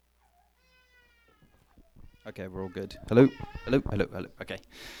Okay, we're all good. Hello, hello, hello, hello. Okay.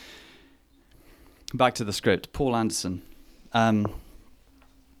 Back to the script. Paul Anderson.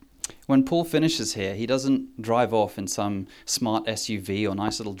 When Paul finishes here, he doesn't drive off in some smart SUV or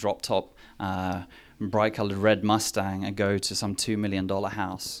nice little drop-top, bright-colored red Mustang and go to some $2 million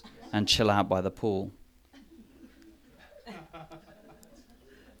house and chill out by the pool.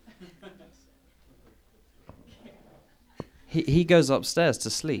 He goes upstairs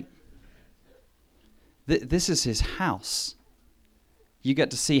to sleep. This is his house. You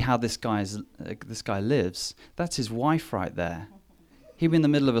get to see how this guy lives. That's his wife right there. He'll be in the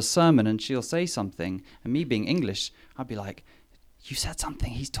middle of a sermon and she'll say something, and me being English, I'd be like, "You said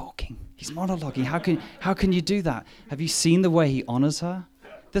something. He's talking. He's monologuing. How can you do that? Have you seen the way he honors her?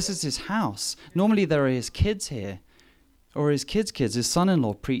 This is his house. Normally there are his kids here, or his kids' kids. His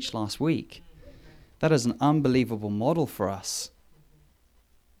son-in-law preached last week. That is an unbelievable model for us.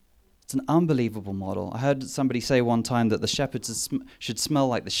 It's an unbelievable model. I heard somebody say one time that the shepherds should smell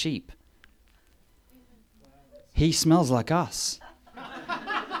like the sheep. He smells like us.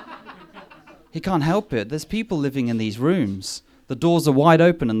 He can't help it. There's people living in these rooms. The doors are wide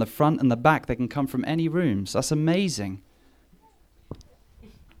open in the front and the back. They can come from any rooms. That's amazing.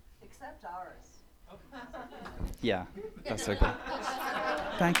 Except ours. Yeah, that's okay.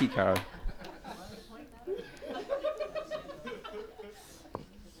 Thank you, Carol.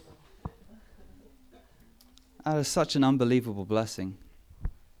 That is such an unbelievable blessing.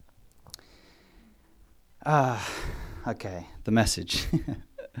 Okay, the message.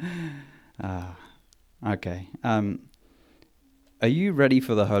 Okay. Are you ready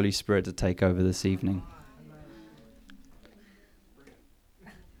for the Holy Spirit to take over this evening?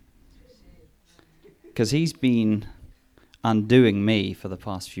 Because he's been undoing me for the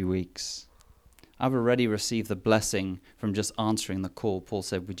past few weeks. I've already received the blessing from just answering the call. Paul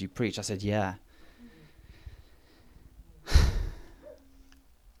said, "Would you preach?" I said, "Yeah."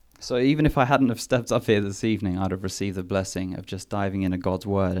 So even if I hadn't have stepped up here this evening, I'd have received the blessing of just diving into God's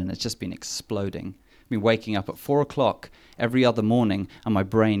word, and it's just been exploding. I've been waking up at 4 o'clock every other morning and my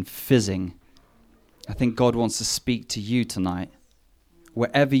brain fizzing. I think God wants to speak to you tonight.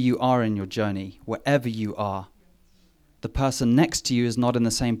 Wherever you are in your journey, wherever you are, the person next to you is not in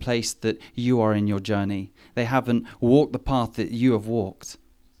the same place that you are in your journey. They haven't walked the path that you have walked.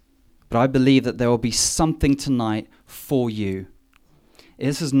 But I believe that there will be something tonight for you.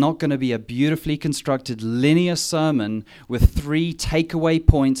 This is not going to be a beautifully constructed linear sermon with 3 takeaway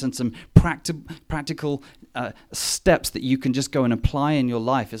points and some practical steps that you can just go and apply in your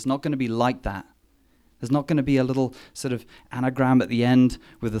life. It's not going to be like that. There's not going to be a little sort of anagram at the end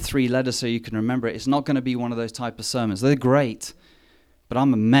with the 3 letters so you can remember it. It's not going to be one of those type of sermons. They're great, but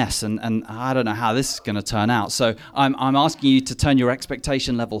I'm a mess, and I don't know how this is going to turn out. So I'm asking you to turn your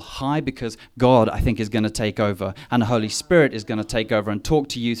expectation level high, because God, I think, is going to take over, and the Holy Spirit is going to take over and talk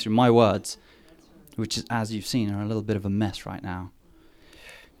to you through my words, which, is, as you've seen, are a little bit of a mess right now.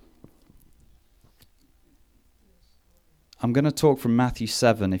 I'm going to talk from Matthew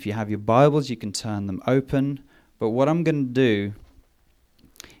 7. If you have your Bibles, you can turn them open. But what I'm going to do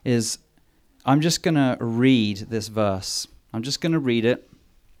is I'm just going to read this verse. I'm just going to read it,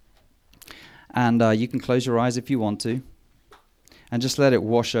 and you can close your eyes if you want to, and just let it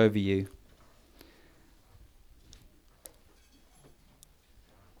wash over you.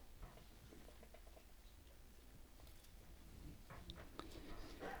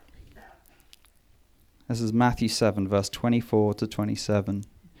 This is Matthew 7, verse 24 to 27.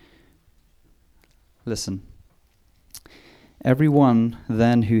 Listen. "Everyone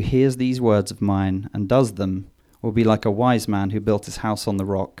then who hears these words of mine and does them will be like a wise man who built his house on the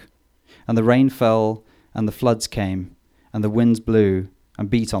rock. And the rain fell, and the floods came, and the winds blew and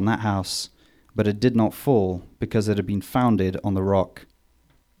beat on that house, but it did not fall, because it had been founded on the rock.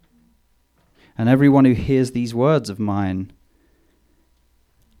 And everyone who hears these words of mine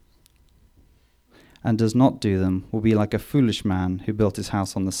and does not do them will be like a foolish man who built his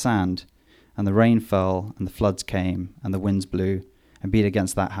house on the sand, and the rain fell, and the floods came, and the winds blew and beat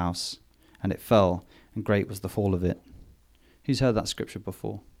against that house, and it fell, and great was the fall of it." Who's heard that scripture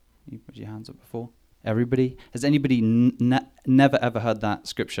before? You put your hands up before. Everybody? Has anybody never ever heard that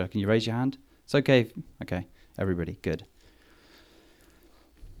scripture? Can you raise your hand? It's okay. Okay, everybody, good.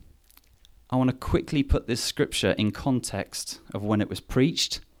 I want to quickly put this scripture in context of when it was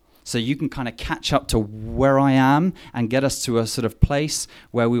preached, so you can kind of catch up to where I am and get us to a sort of place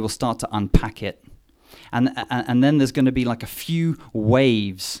where we will start to unpack it. And then there's going to be like a few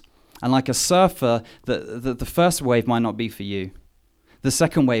waves. And like a surfer, the first wave might not be for you. The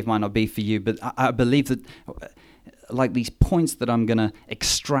second wave might not be for you, but I believe that like these points that I'm going to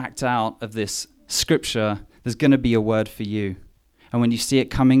extract out of this scripture, there's going to be a word for you. And when you see it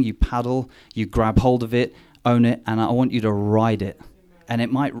coming, you paddle, you grab hold of it, own it, and I want you to ride it. And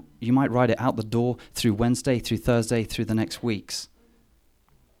you might ride it out the door through Wednesday, through Thursday, through the next weeks.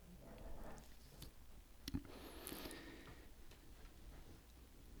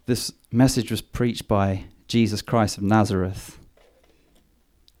 This message was preached by Jesus Christ of Nazareth.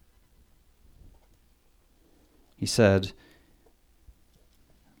 He said,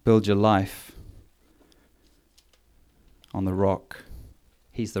 build your life on the rock.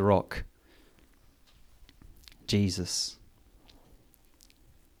 He's the rock. Jesus.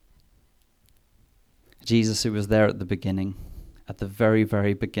 Jesus, who was there at the beginning, at the very,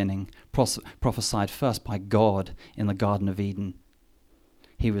 very beginning, prophesied first by God in the Garden of Eden.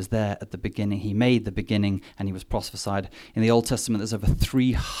 He was there at the beginning. He made the beginning, and he was prophesied. In the Old Testament, there's over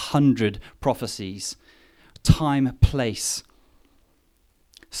 300 prophecies. Time, place,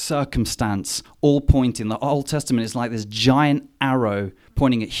 circumstance, all pointing. The Old Testament is like this giant arrow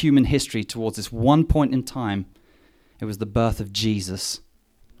pointing at human history towards this one point in time. It was the birth of Jesus.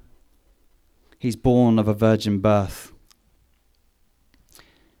 He's born of a virgin birth.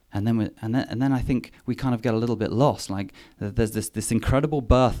 And then I think we kind of get a little bit lost. Like there's this incredible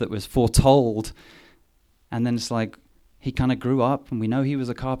birth that was foretold, and then it's like he kind of grew up, and we know he was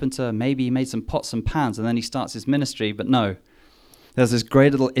a carpenter. Maybe he made some pots and pans, and then he starts his ministry. But no, there's this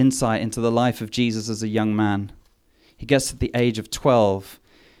great little insight into the life of Jesus as a young man. He gets to the age of 12,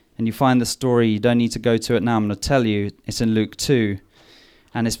 and you find the story. You don't need to go to it now. I'm going to tell you. It's in Luke 2,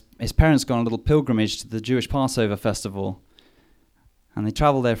 and his parents go on a little pilgrimage to the Jewish Passover festival. And they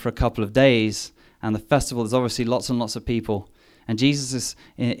travel there for a couple of days, and the festival is obviously lots and lots of people. And Jesus is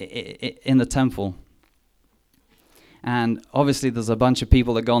in the temple. And obviously there's a bunch of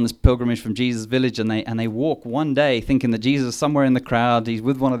people that go on this pilgrimage from Jesus' village, and they walk one day thinking that Jesus is somewhere in the crowd, he's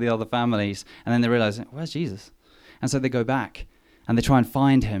with one of the other families, and then they realize, where's Jesus? And so they go back, and they try and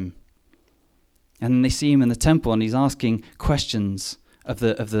find him. And then they see him in the temple, and he's asking questions of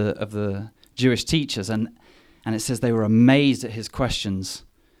the Jewish teachers, and it says they were amazed at his questions,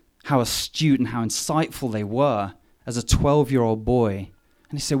 how astute and how insightful they were as a 12-year-old boy.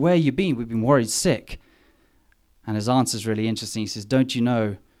 And he said, where have you been? We've been worried sick. And his answer is really interesting. He says, don't you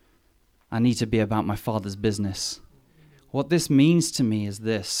know I need to be about my Father's business? What this means to me is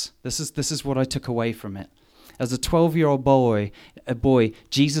this. This is what I took away from it. As a 12-year-old boy,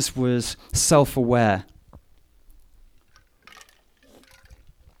 Jesus was self-aware.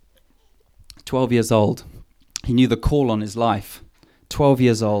 12 years old. He knew the call on his life, 12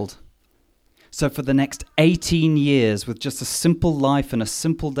 years old. So for the next 18 years, with just a simple life and a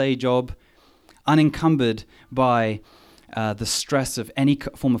simple day job, unencumbered by the stress of any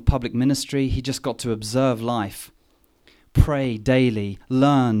form of public ministry, he just got to observe life, pray daily,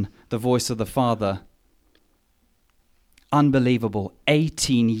 learn the voice of the Father. Unbelievable,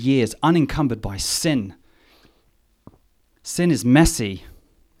 18 years, unencumbered by sin. Sin is messy,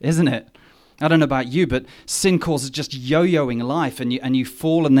 isn't it? I don't know about you, but sin causes just yo-yoing life, and you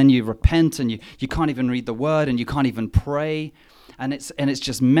fall, and then you repent, and you can't even read the word, and you can't even pray, and it's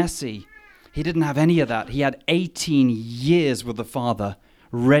just messy. He didn't have any of that. He had 18 years with the Father,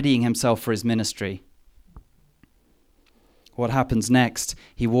 readying himself for his ministry. What happens next?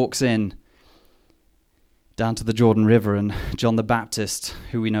 He walks in down to the Jordan River, and John the Baptist,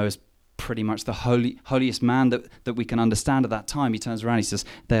 who we know is pretty much the holiest man that we can understand at that time, he turns around, he says,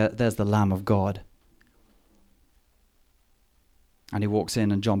 there's the Lamb of God. And he walks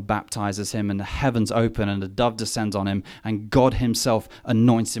in, and John baptizes him, and the heavens open, and a dove descends on him, and God himself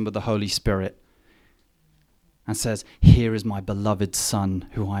anoints him with the Holy Spirit and says, here is my beloved Son,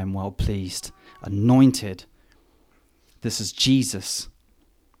 who I am well pleased. Anointed. This is Jesus.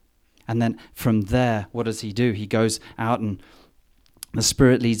 And then from there, what does he do? He goes out, and the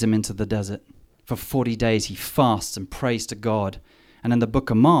Spirit leads him into the desert. For 40 days he fasts and prays to God. And in the book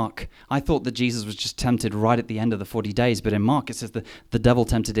of Mark, I thought that Jesus was just tempted right at the end of the 40 days. But in Mark it says that the devil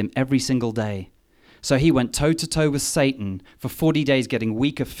tempted him every single day. So he went toe-to-toe with Satan for 40 days, getting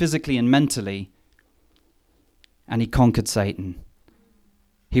weaker physically and mentally. And he conquered Satan.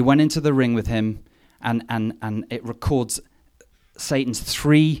 He went into the ring with him, and it records Satan's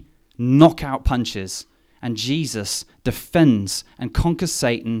 3 knockout punches. And Jesus defends and conquers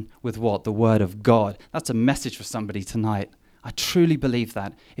Satan with what? The word of God. That's a message for somebody tonight. I truly believe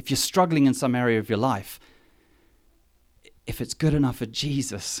that. If you're struggling in some area of your life, if it's good enough for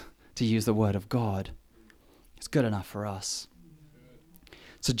Jesus to use the word of God, it's good enough for us.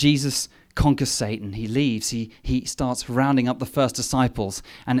 So Jesus conquers Satan. He leaves. He starts rounding up the first disciples.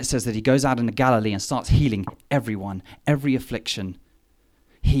 And it says that he goes out into Galilee and starts healing everyone, every affliction.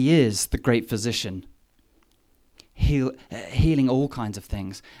 He is the great physician. healing all kinds of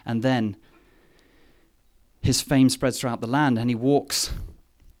things. And then his fame spreads throughout the land, and he walks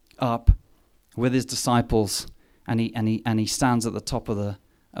up with his disciples, and he stands at the top of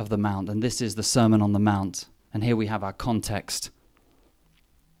the mount. And this is the Sermon on the Mount. And here we have our context.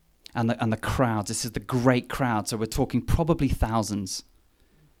 And the crowds. This is the great crowd. So we're talking probably thousands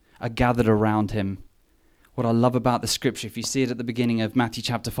are gathered around him. What I love about the scripture, if you see it at the beginning of Matthew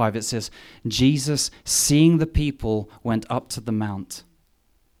chapter 5, it says, Jesus, seeing the people, went up to the mount.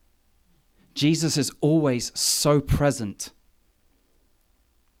 Jesus is always so present.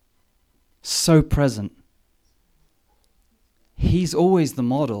 So present. He's always the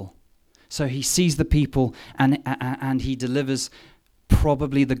model. So he sees the people and he delivers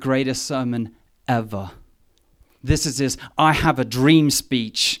probably the greatest sermon ever. This is his I have a dream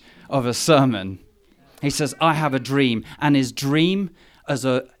speech of a sermon. He says, I have a dream. And his dream is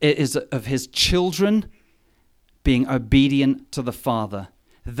of his children being obedient to the Father.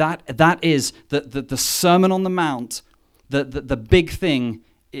 That is the Sermon on the Mount. The big thing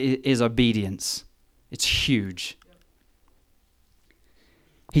is obedience. It's huge.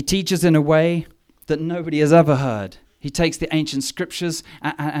 He teaches in a way that nobody has ever heard. He takes the ancient scriptures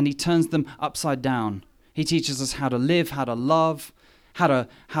and he turns them upside down. He teaches us how to live, how to love, how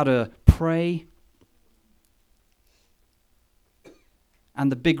to pray.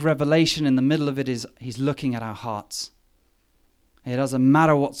 And the big revelation in the middle of it is he's looking at our hearts. It doesn't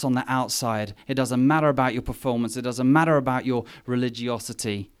matter what's on the outside. It doesn't matter about your performance. It doesn't matter about your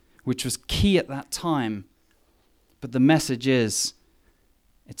religiosity, which was key at that time. But the message is,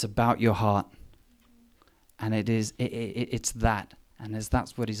 it's about your heart. And it's that. And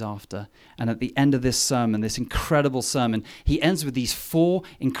that's what he's after. And at the end of this sermon, this incredible sermon, he ends with these 4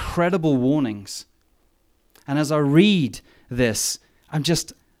 incredible warnings. And as I read this, I'm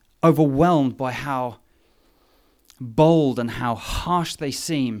just overwhelmed by how bold and how harsh they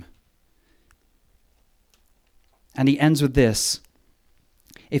seem. And he ends with this.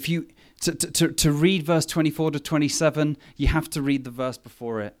 If you to read verse 24 to 27, you have to read the verse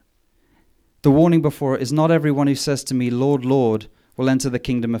before it. The warning before it is, not everyone who says to me, Lord, Lord, will enter the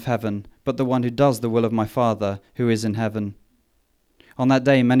kingdom of heaven, but the one who does the will of my Father who is in heaven. On that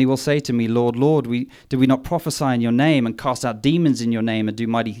day, many will say to me, Lord, Lord, did we not prophesy in your name and cast out demons in your name and do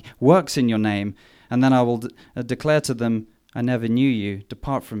mighty works in your name? And then I will declare to them, I never knew you.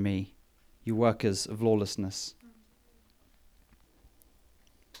 Depart from me, you workers of lawlessness.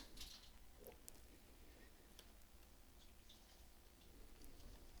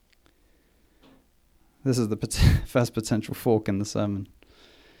 This is the first potential fork in the sermon.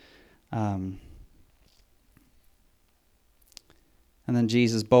 And then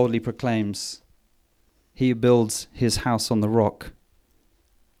Jesus boldly proclaims, he who builds his house on the rock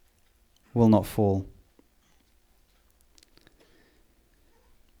will not fall.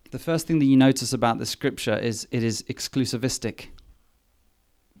 The first thing that you notice about this scripture is it is exclusivistic.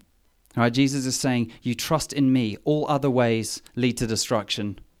 All right, Jesus is saying, you trust in me, all other ways lead to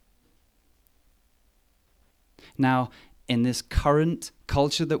destruction. Now, in this current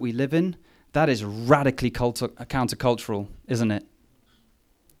culture that we live in, that is radically countercultural, isn't it?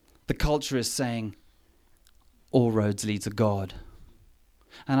 The culture is saying, all roads lead to God.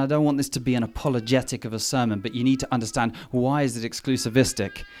 And I don't want this to be an apologetic of a sermon, but you need to understand, why is it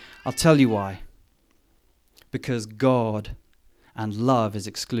exclusivistic? I'll tell you why. Because God and love is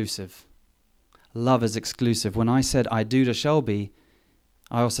exclusive. Love is exclusive. When I said I do to Shelby,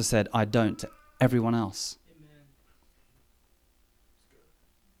 I also said I don't to everyone else.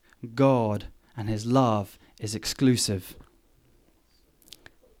 God and his love is exclusive.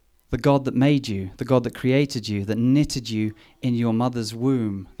 The God that made you, the God that created you, that knitted you in your mother's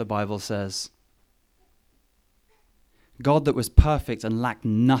womb, the Bible says. God that was perfect and lacked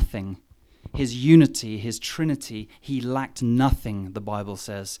nothing. His unity, his Trinity, he lacked nothing, the Bible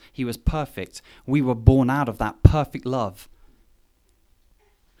says. He was perfect. We were born out of that perfect love.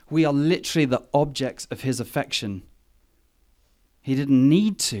 We are literally the objects of his affection. He didn't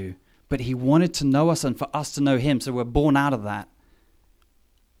need to, but he wanted to know us and for us to know him, so we're born out of that.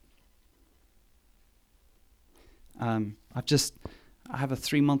 I have a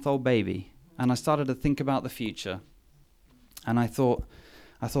 3-month-old baby, and I started to think about the future. And I thought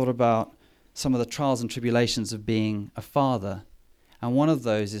about some of the trials and tribulations of being a father. And one of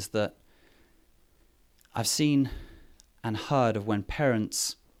those is that I've seen and heard of when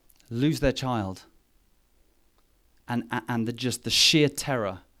parents lose their child, and the sheer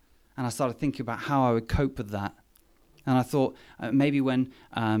terror. And I started thinking about how I would cope with that. And I thought maybe when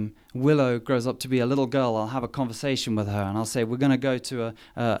Willow grows up to be a little girl, I'll have a conversation with her and I'll say, we're going to go to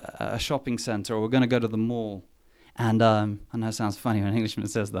a shopping center, or we're going to go to the mall. And I know it sounds funny when an Englishman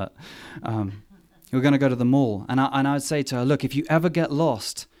says that. We're going to go to the mall. And I would say to her, look, if you ever get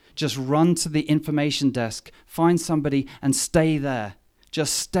lost, just run to the information desk, find somebody and stay there.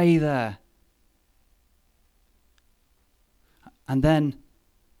 Just stay there. And then,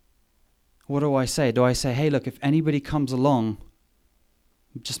 what do I say? Do I say, hey, look, if anybody comes along,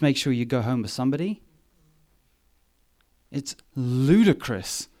 just make sure you go home with somebody? It's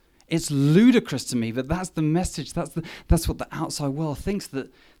ludicrous. It's ludicrous to me, but that's the message. That's what the outside world thinks,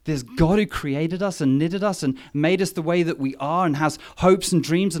 that there's God who created us and knitted us and made us the way that we are and has hopes and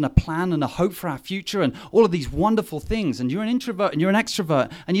dreams and a plan and a hope for our future and all of these wonderful things. And you're an introvert and you're an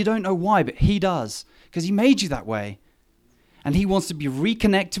extrovert and you don't know why, but he does, because he made you that way. And he wants to be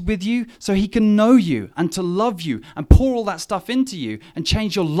reconnected with you so he can know you and to love you and pour all that stuff into you and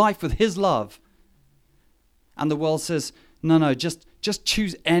change your life with his love. And the world says, no, just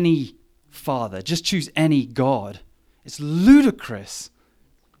choose any father. Just choose any God. It's ludicrous.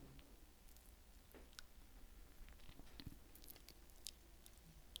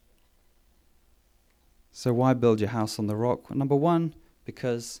 So why build your house on the rock? Well, number one,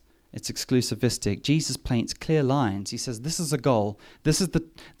 because it's exclusivistic. Jesus paints clear lines. He says, this is a goal. This is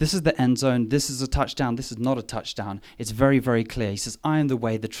the end zone. This is a touchdown. This is not a touchdown. It's very, very clear. He says, I am the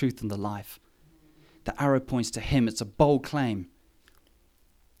way, the truth, and the life. The arrow points to him. It's a bold claim.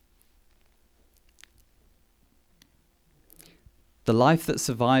 The life that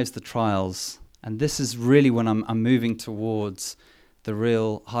survives the trials, and this is really when I'm moving towards the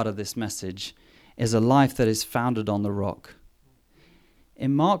real heart of this message, is a life that is founded on the rock.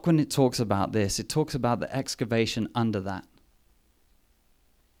 In Mark, when it talks about this, it talks about the excavation under that.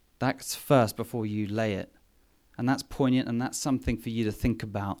 That's first before you lay it. And that's poignant, and that's something for you to think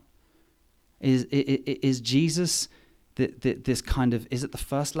about. Is Jesus this kind of, is it the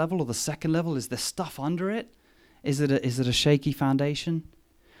first level or the second level? Is there stuff under it? Is it a shaky foundation?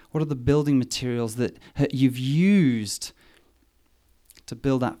 What are the building materials that you've used to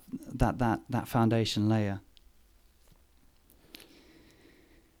build that foundation layer?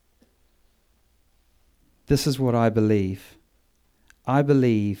 This is what I believe. I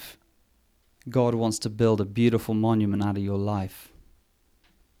believe God wants to build a beautiful monument out of your life.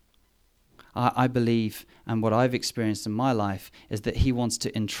 I believe, and what I've experienced in my life, is that he wants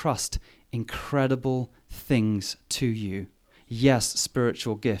to entrust incredible things to you. Yes,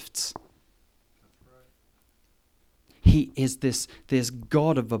 spiritual gifts. He is this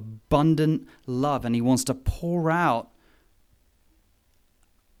God of abundant love, and he wants to pour out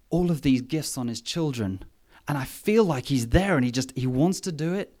all of these gifts on his children. And I feel like he's there and he wants to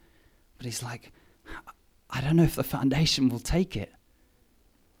do it, but he's like, I don't know if the foundation will take it.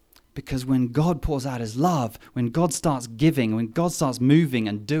 Because when God pours out his love, when God starts giving, when God starts moving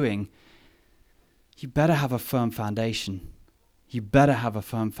and doing, you better have a firm foundation. You better have a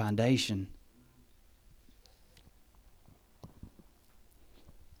firm foundation.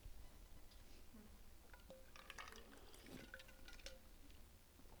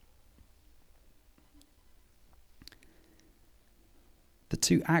 The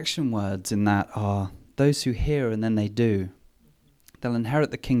two action words in that are those who hear and then they do. They'll inherit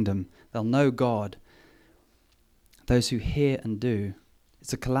the kingdom. They'll know God. Those who hear and do.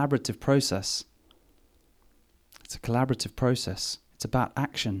 It's a collaborative process. It's a collaborative process. It's about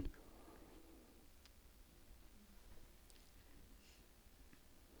action.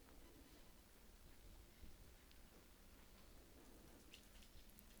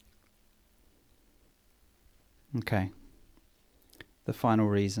 Okay. The final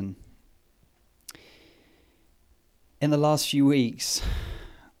reason. In the last few weeks,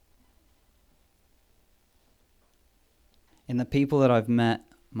 in the people that I've met,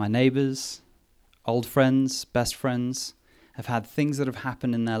 my neighbors, old friends, best friends, have had things that have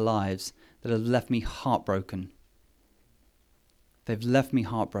happened in their lives that have left me heartbroken. They've left me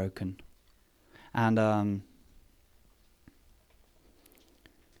heartbroken. And I'm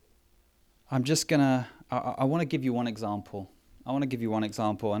just going to, I want to give you one example. I want to give you one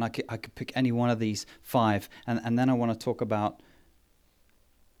example, and I could pick any one of these 5, and then I want to talk about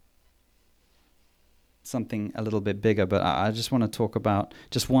something a little bit bigger, but I just want to talk about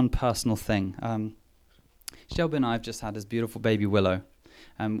just one personal thing. Shelby and I have just had this beautiful baby Willow.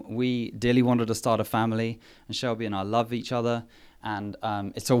 We dearly wanted to start a family, and Shelby and I love each other, and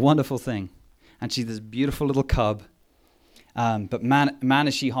it's a wonderful thing. And she's this beautiful little cub, but man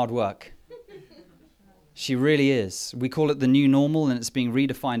is she hard work. She really is. We call it the new normal, and it's being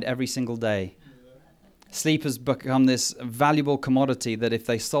redefined every single day. Sleep has become this valuable commodity that if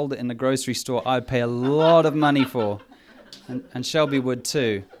they sold it in the grocery store, I'd pay a lot of money for. And Shelby would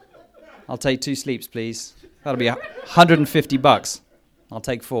too. I'll take 2 sleeps, please. That'll be $150. I'll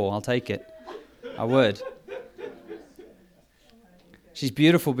take 4. I'll take it. I would. She's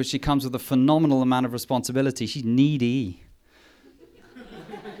beautiful, but she comes with a phenomenal amount of responsibility. She's needy.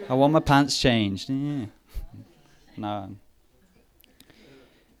 I want my pants changed. Yeah. No.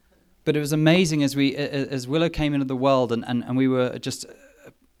 But it was amazing as Willow came into the world and we were just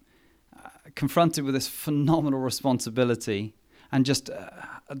confronted with this phenomenal responsibility and just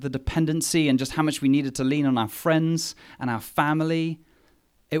the dependency and just how much we needed to lean on our friends and our family.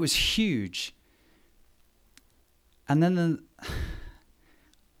 It was huge. And then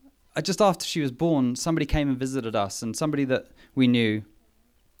just after she was born, somebody came and visited us, and somebody that we knew.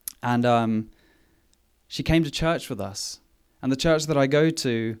 And she came to church with us. And the church that I go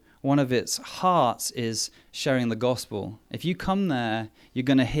to, one of its hearts is sharing the gospel. If you come there, you're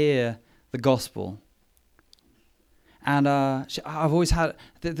going to hear the gospel. And I've always had,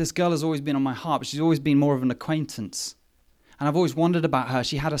 this girl has always been on my heart, but she's always been more of an acquaintance. And I've always wondered about her.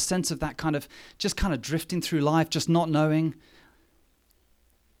 She had a sense of that kind of drifting through life, just not knowing.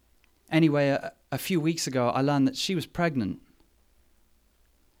 Anyway, a few weeks ago, I learned that she was pregnant.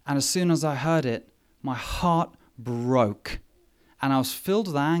 And as soon as I heard it, my heart broke. And I was filled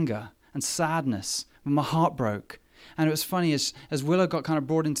with anger and sadness, and my heart broke. And it was funny, as Willow got kind of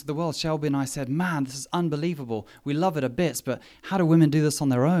brought into the world, Shelby and I said, man, this is unbelievable. We love it a bit, but how do women do this on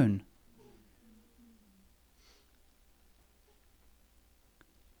their own?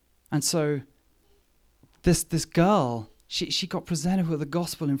 And so this girl, she got presented with the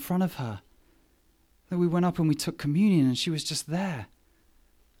gospel in front of her. Then we went up and we took communion, and she was just there.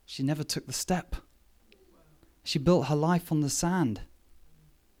 She never took the step. She built her life on the sand.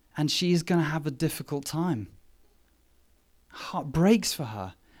 And she is going to have a difficult time. Heart breaks for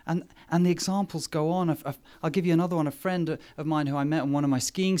her. And the examples go on. I'll give you another one. A friend of mine who I met on one of my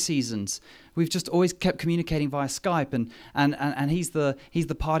skiing seasons. We've just always kept communicating via Skype. And he's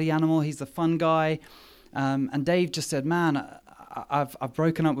the party animal. He's the fun guy. And Dave just said, man, I've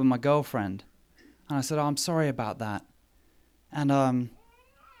broken up with my girlfriend. And I said, oh, I'm sorry about that. And,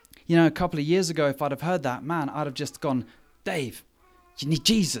 a couple of years ago, if I'd have heard that, man, I'd have just gone, Dave, you need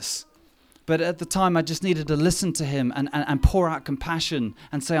Jesus. But at the time, I just needed to listen to him and pour out compassion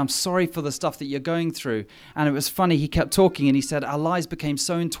and say, I'm sorry for the stuff that you're going through. And it was funny, he kept talking and he said, our lives became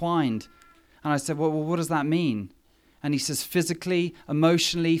so entwined. And I said, well, what does that mean? And he says, physically,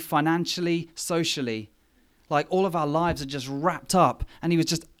 emotionally, financially, socially. Like all of our lives are just wrapped up. And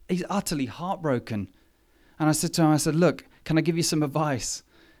he's utterly heartbroken. And I said to him, look, can I give you some advice?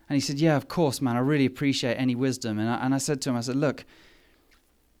 And he said, yeah, of course, man, I really appreciate any wisdom. And I said to him, look,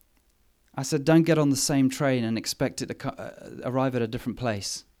 don't get on the same train and expect it to arrive at a different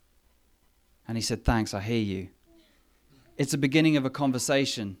place. And he said, thanks, I hear you. It's the beginning of a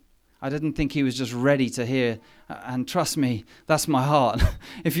conversation. I didn't think he was just ready to hear. And trust me, that's my heart.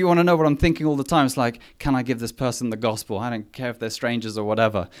 If you want to know what I'm thinking all the time, it's like, can I give this person the gospel? I don't care if they're strangers or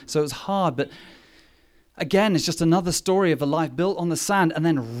whatever. So it was hard, but again, it's just another story of a life built on the sand and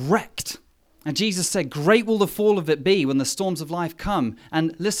then wrecked. And Jesus said, great will the fall of it be when the storms of life come.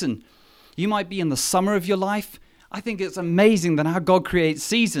 And listen, you might be in the summer of your life. I think it's amazing that how God creates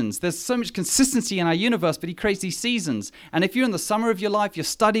seasons. There's so much consistency in our universe, but he creates these seasons. And if you're in the summer of your life, you're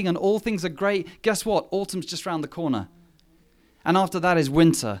studying and all things are great, guess what? Autumn's just around the corner. And after that is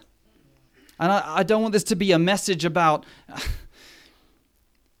winter. And I don't want this to be a message about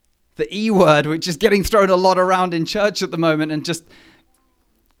the E word, which is getting thrown a lot around in church at the moment, and just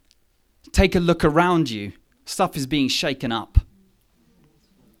take a look around you. Stuff is being shaken up.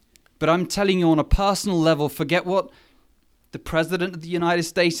 But I'm telling you on a personal level, forget what the President of the United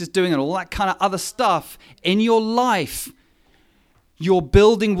States is doing and all that kind of other stuff. In your life, your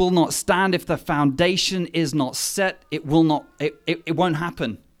building will not stand if the foundation is not set. It will not. It won't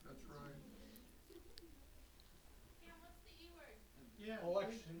happen.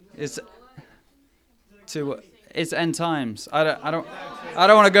 It's end times. I don't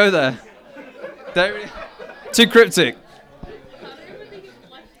want to go there. Too cryptic.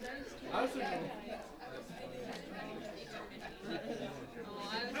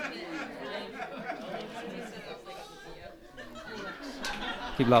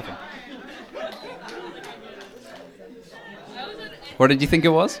 Keep laughing. What did you think it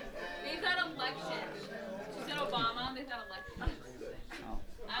was? They said election. She said Obama. They said election. Oh.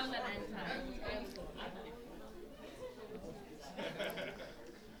 I was at end time.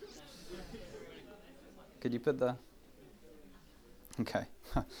 Could you put the... Okay.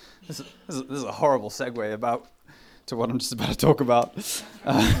 This is a horrible segue to what I'm just about to talk about.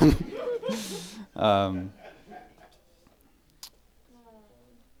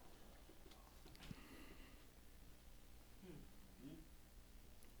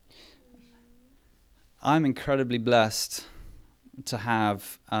 I'm incredibly blessed to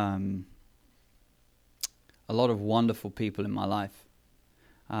have a lot of wonderful people in my life.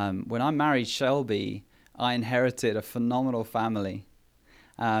 When I married Shelby, I inherited a phenomenal family,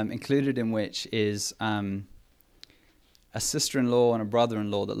 included in which is a sister-in-law and a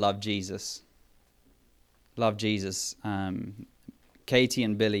brother-in-law that love Jesus. Katie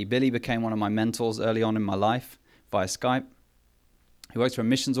and Billy. Billy became one of my mentors early on in my life via Skype. He works for a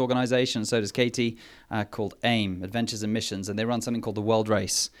missions organization, and so does Katie, called AIM, Adventures in Missions, and they run something called the World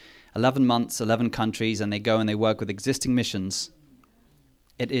Race. 11 months, 11 countries, and they go and they work with existing missions.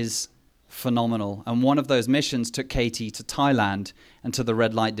 It is phenomenal. And one of those missions took Katie to Thailand and to the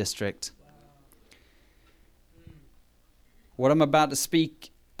red light district. What I'm about to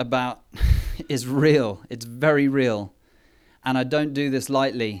speak about is real. It's very real. And I don't do this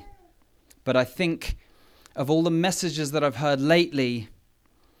lightly. But I think of all the messages that I've heard lately,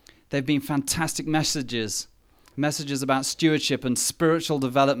 they've been fantastic messages about stewardship and spiritual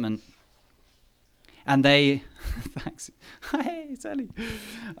development. And they, thanks, hey, it's Ellie.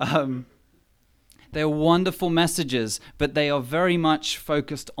 They're wonderful messages, but they are very much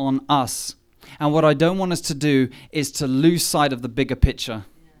focused on us. And what I don't want us to do is to lose sight of the bigger picture.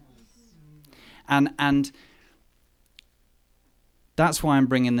 And that's why I'm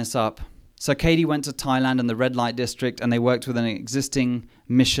bringing this up. So Katie went to Thailand in the red light district, and they worked with an existing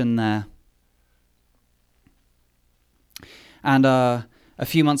mission there. And a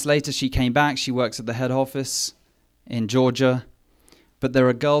few months later, she came back. She works at the head office in Georgia. But there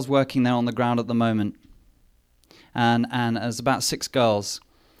are girls working there on the ground at the moment. And there's about 6 girls.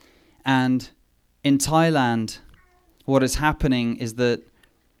 And in Thailand, what is happening is that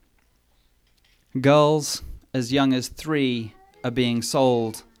girls as young as 3 are being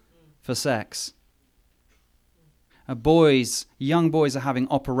sold for sex. Young boys are having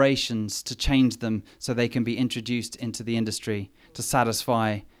operations to change them so they can be introduced into the industry to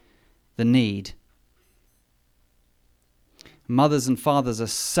satisfy the need. Mothers and fathers are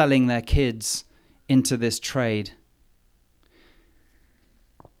selling their kids into this trade.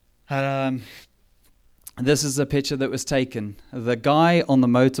 This is a picture that was taken. The guy on the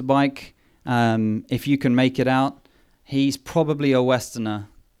motorbike, if you can make it out, he's probably a Westerner.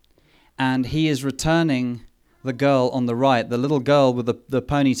 And he is returning the girl on the right. The little girl with the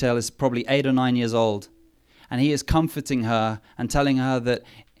ponytail is probably 8 or 9 years old. And he is comforting her and telling her that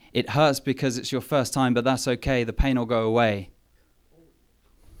it hurts because it's your first time, but that's okay. The pain will go away.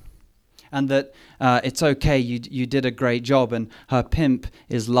 And that it's okay, you did a great job. And her pimp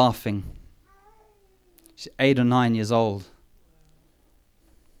is laughing. She's 8 or 9 years old.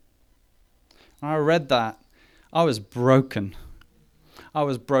 When I read that, I was broken.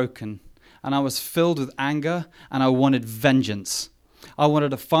 And I was filled with anger, and I wanted vengeance. I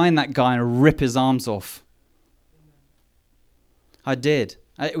wanted to find that guy and rip his arms off. I did.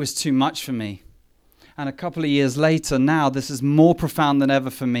 It was too much for me. And a couple of years later, now this is more profound than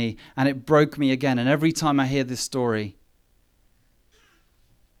ever for me, and it broke me again. And every time I hear this story,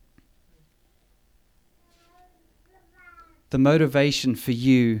 the motivation for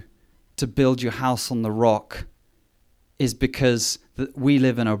you to build your house on the rock is because we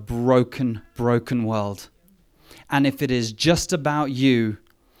live in a broken world. And if it is just about you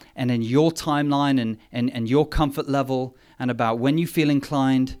and in your timeline and your comfort level and about when you feel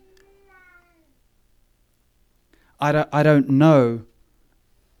inclined, I don't know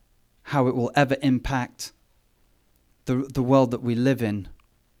how it will ever impact the world that we live in.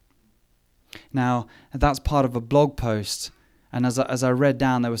 Now, that's part of a blog post. And as I read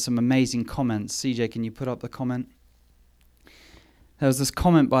down, there were some amazing comments. CJ, can you put up the comment? There was this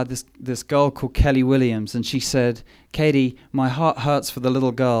comment by this girl called Kelly Williams, and she said, "Katie, my heart hurts for the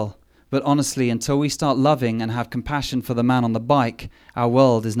little girl, but honestly, until we start loving and have compassion for the man on the bike, our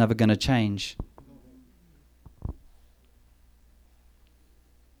world is never going to change."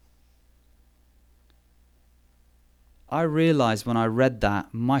 I realized when I read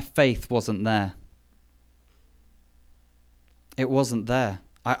that, my faith wasn't there. It wasn't there.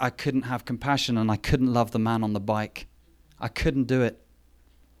 I couldn't have compassion, and I couldn't love the man on the bike. I couldn't do it.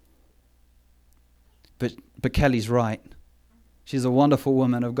 But Kelly's right. She's a wonderful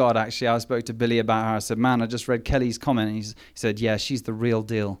woman of God, actually. I spoke to Billy about her. I said, "Man, I just read Kelly's comment." And he said, "Yeah, she's the real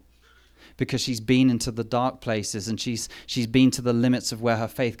deal." Because she's been into the dark places, and she's been to the limits of where her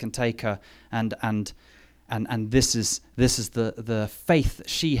faith can take her. And this is the faith that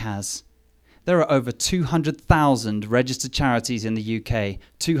she has. There are over 200,000 registered charities in the UK.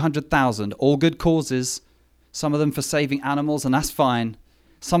 200,000, all good causes. Some of them for saving animals, and that's fine.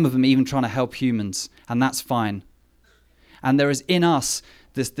 Some of them even trying to help humans, and that's fine. And there is in us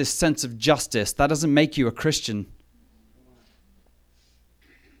this sense of justice. That doesn't make you a Christian.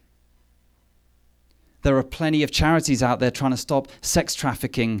 There are plenty of charities out there trying to stop sex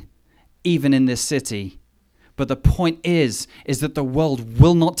trafficking, even in this city. But the point is that the world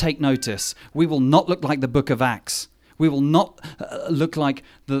will not take notice. We will not look like the book of Acts. We will not look like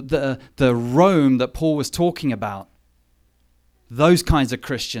the Rome that Paul was talking about. Those kinds of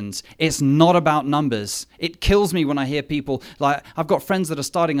Christians. It's not about numbers. It kills me when I hear people, like, I've got friends that are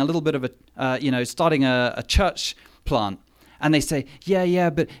starting a little bit of starting a church plant. And they say,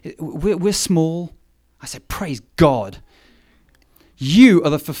 but we're small. I say, praise God. You are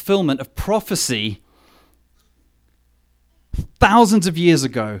the fulfillment of prophecy thousands of years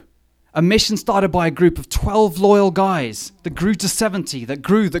ago. A mission started by a group of 12 loyal guys that grew to 70, that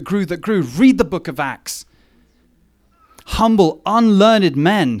grew. Read the book of Acts. Humble, unlearned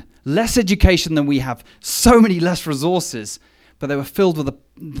men, less education than we have, so many less resources, but they were filled with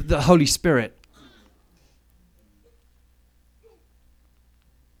the Holy Spirit.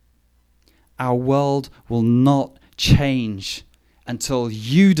 Our world will not change until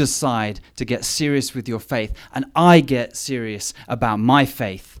you decide to get serious with your faith, and I get serious about my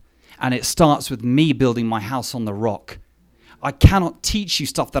faith. And it starts with me building my house on the rock. I cannot teach you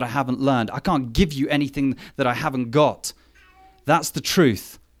stuff that I haven't learned. I can't give you anything that I haven't got. That's the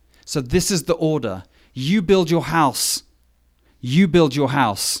truth. So this is the order. You build your house. You build your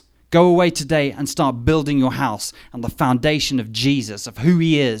house. Go away today and start building your house on the foundation of Jesus, of who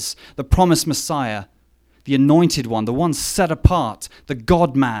he is, the promised Messiah, the anointed one, the one set apart, the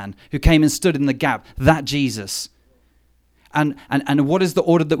God-man who came and stood in the gap, that Jesus. And what is the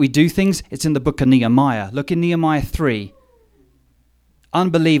order that we do things? It's in the book of Nehemiah. Look in Nehemiah 3.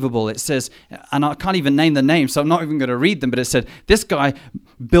 Unbelievable. It says, and I can't even name the names, so I'm not even going to read them, but it said, this guy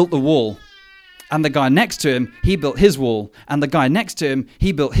built the wall. And the guy next to him, he built his wall. And the guy next to him,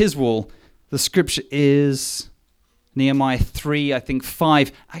 he built his wall. The scripture is Nehemiah 3, I think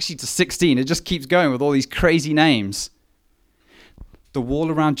 5, actually to 16. It just keeps going with all these crazy names. The wall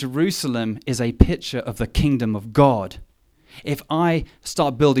around Jerusalem is a picture of the kingdom of God. If I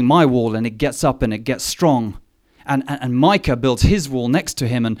start building my wall and it gets up and it gets strong, and Micah builds his wall next to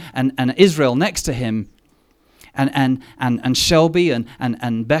him, and Israel next to him, and Shelby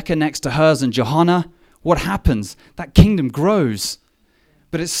and Becca next to hers, and Johanna, what happens? That kingdom grows.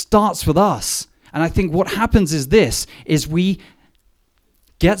 But it starts with us. And I think what happens is this, is we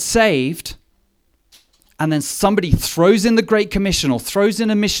get saved, and then somebody throws in the Great Commission, or throws in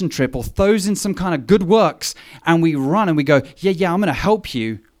a mission trip, or throws in some kind of good works, and we run and we go, yeah, I'm going to help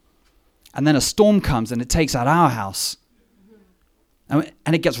you. And then a storm comes and it takes out our house.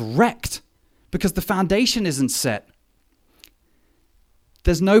 And it gets wrecked because the foundation isn't set.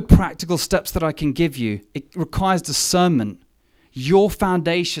 There's no practical steps that I can give you. It requires discernment. Your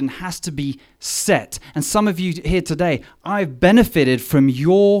foundation has to be set. And some of you here today, I've benefited from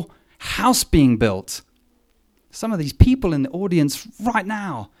your house being built. Some of these people in the audience right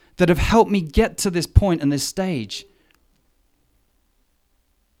now that have helped me get to this point and this stage.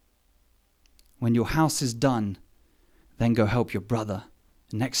 When your house is done, then go help your brother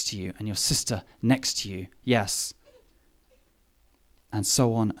next to you and your sister next to you. Yes. And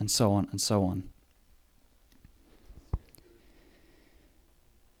so on and so on and so on.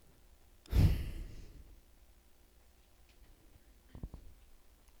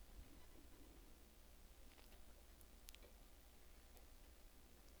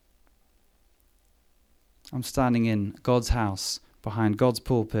 I'm standing in God's house, behind God's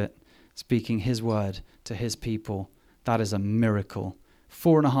pulpit, speaking his word to his people. That is a miracle.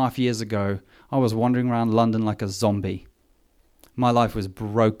 4.5 years ago, I was wandering around London like a zombie. My life was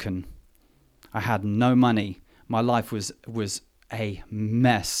broken. I had no money. My life was a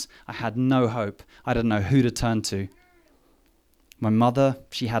mess. I had no hope. I didn't know who to turn to. My mother,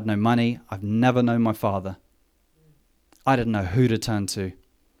 she had no money. I've never known my father. I didn't know who to turn to.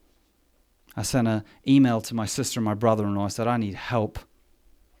 I sent an email to my sister and my brother-in-law. I said, I need help.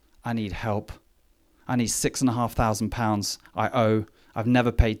 I need help. I need £6,500 I owe. I've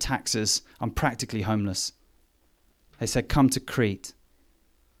never paid taxes. I'm practically homeless. They said, come to Crete.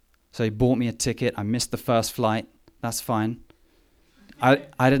 So he bought me a ticket. I missed the first flight. That's fine. I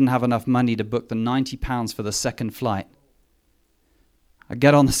didn't have enough money to book the £90 for the second flight. I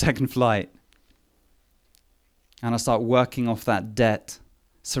get on the second flight and I start working off that debt,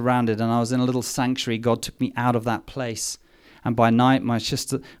 surrounded, and I was in a little sanctuary. God took me out of that place. And by night, my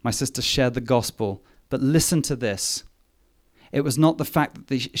sister shared the gospel. But listen to this. It was not the fact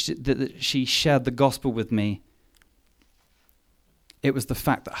that she shared the gospel with me. It was the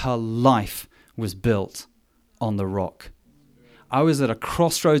fact that her life was built on the rock. I was at a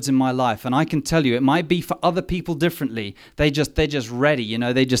crossroads in my life, and I can tell you, it might be for other people differently. They're just ready,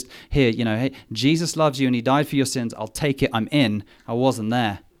 they just here, hey, Jesus loves you and he died for your sins. I'll take it. I'm in. I wasn't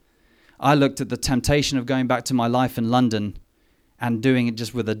there. I looked at the temptation of going back to my life in London and doing it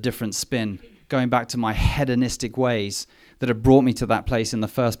just with a different spin, going back to my hedonistic ways that had brought me to that place in the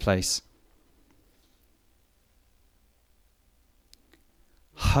first place.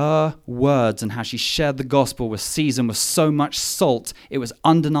 Her words and how she shared the gospel was seasoned with so much salt. It was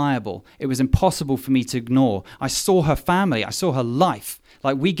undeniable. It was impossible for me to ignore. I saw her family. I saw her life.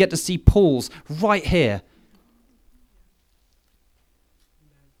 Like we get to see Paul's right here.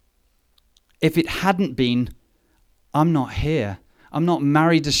 If it hadn't been, I'm not here. I'm not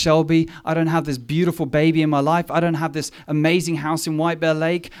married to Shelby. I don't have this beautiful baby in my life. I don't have this amazing house in White Bear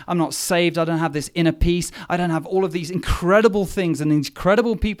Lake. I'm not saved. I don't have this inner peace. I don't have all of these incredible things and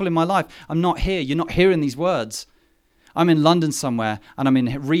incredible people in my life. I'm not here. You're not hearing these words. I'm in London somewhere, and I'm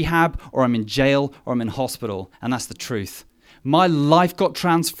in rehab, or I'm in jail, or I'm in hospital, and that's the truth. My life got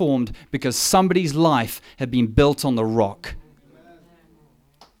transformed because somebody's life had been built on the rock.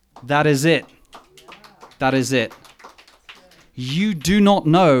 That is it. That is it. You do not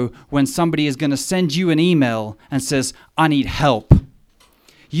know when somebody is going to send you an email and says, I need help.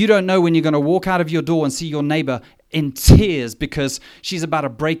 You don't know when you're going to walk out of your door and see your neighbor in tears because she's about to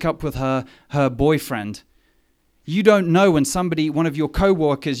break up with her boyfriend. You don't know when one of your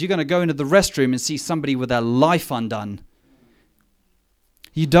co-workers, you're going to go into the restroom and see somebody with their life undone.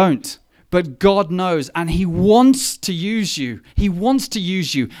 You don't. But God knows, and he wants to use you. He wants to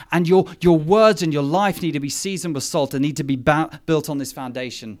use you. And your words and your life need to be seasoned with salt and need to be built on this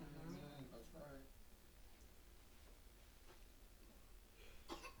foundation.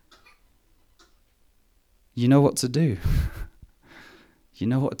 You know what to do. You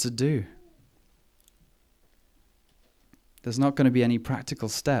know what to do. There's not going to be any practical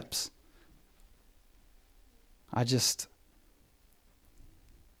steps. I just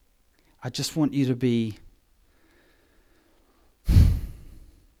want you to be...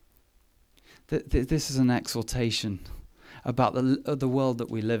 This is an exhortation about the world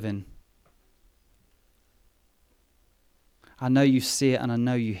that we live in. I know you see it and I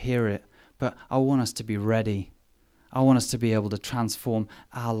know you hear it, but I want us to be ready. I want us to be able to transform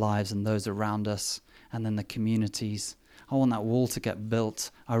our lives and those around us and then the communities. I want that wall to get built.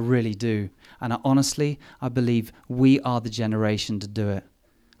 I really do. And I believe we are the generation to do it.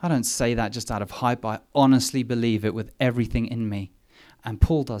 I don't say that just out of hype. I honestly believe it with everything in me. And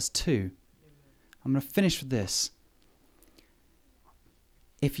Paul does too. I'm going to finish with this.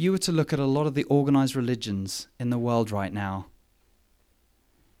 If you were to look at a lot of the organized religions in the world right now,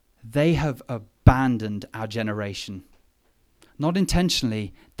 they have abandoned our generation. Not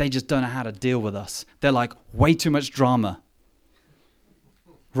intentionally, they just don't know how to deal with us. They're like, way too much drama.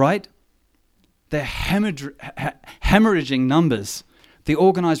 Right? They're hemorrhaging numbers. The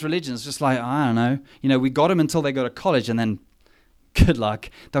organized religion is just like, I don't know. We got them until they go to college, and then good luck.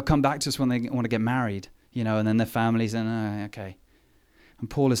 They'll come back to us when they want to get married, and then their families, and okay. And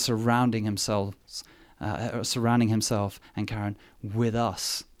Paul is surrounding himself and Karen with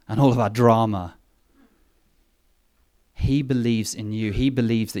us and all of our drama. He believes in you. He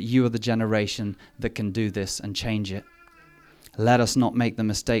believes that you are the generation that can do this and change it. Let us not make the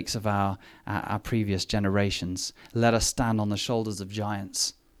mistakes of our previous generations. Let us stand on the shoulders of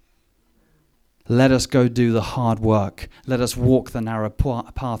giants. Let us go do the hard work. Let us walk the narrow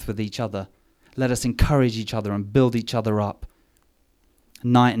path with each other. Let us encourage each other and build each other up.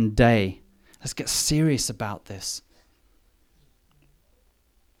 Night and day. Let's get serious about this.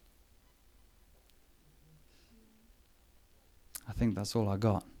 I think that's all I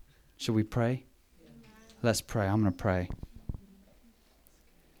got. Should we pray? Let's pray. I'm going to pray.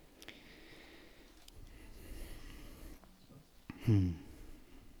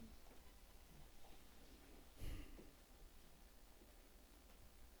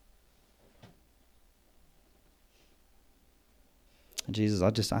 Jesus,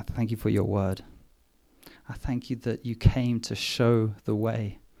 I thank you for your word. I thank you that you came to show the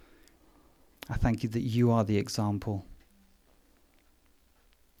way. I thank you that you are the example.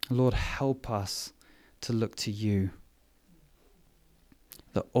 Lord, help us to look to you,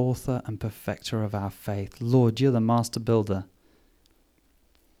 the author and perfecter of our faith. Lord, you're the master builder.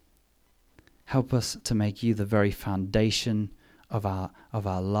 Help us to make you the very foundation of our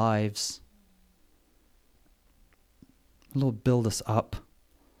lives. Lord, build us up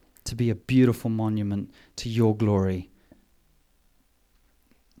to be a beautiful monument to your glory.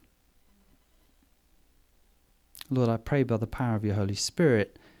 Lord, I pray by the power of your Holy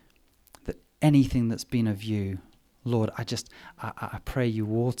Spirit that anything that's been of you Lord, I pray you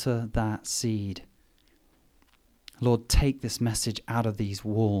water that seed. Lord, take this message out of these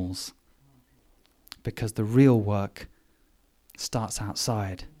walls, because the real work starts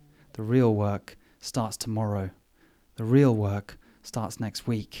outside. The real work starts tomorrow. The real work starts next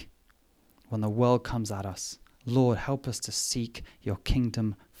week when the world comes at us. Lord, help us to seek your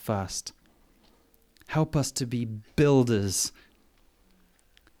kingdom first. Help us to be builders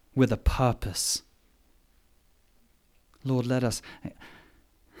with a purpose. Lord,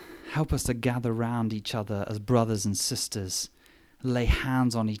 help us to gather round each other as brothers and sisters, lay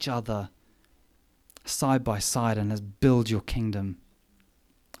hands on each other side by side, and let's build your kingdom.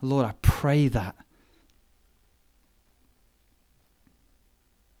 Lord, I pray that.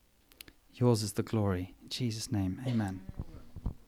 Yours is the glory. In Jesus' name, amen.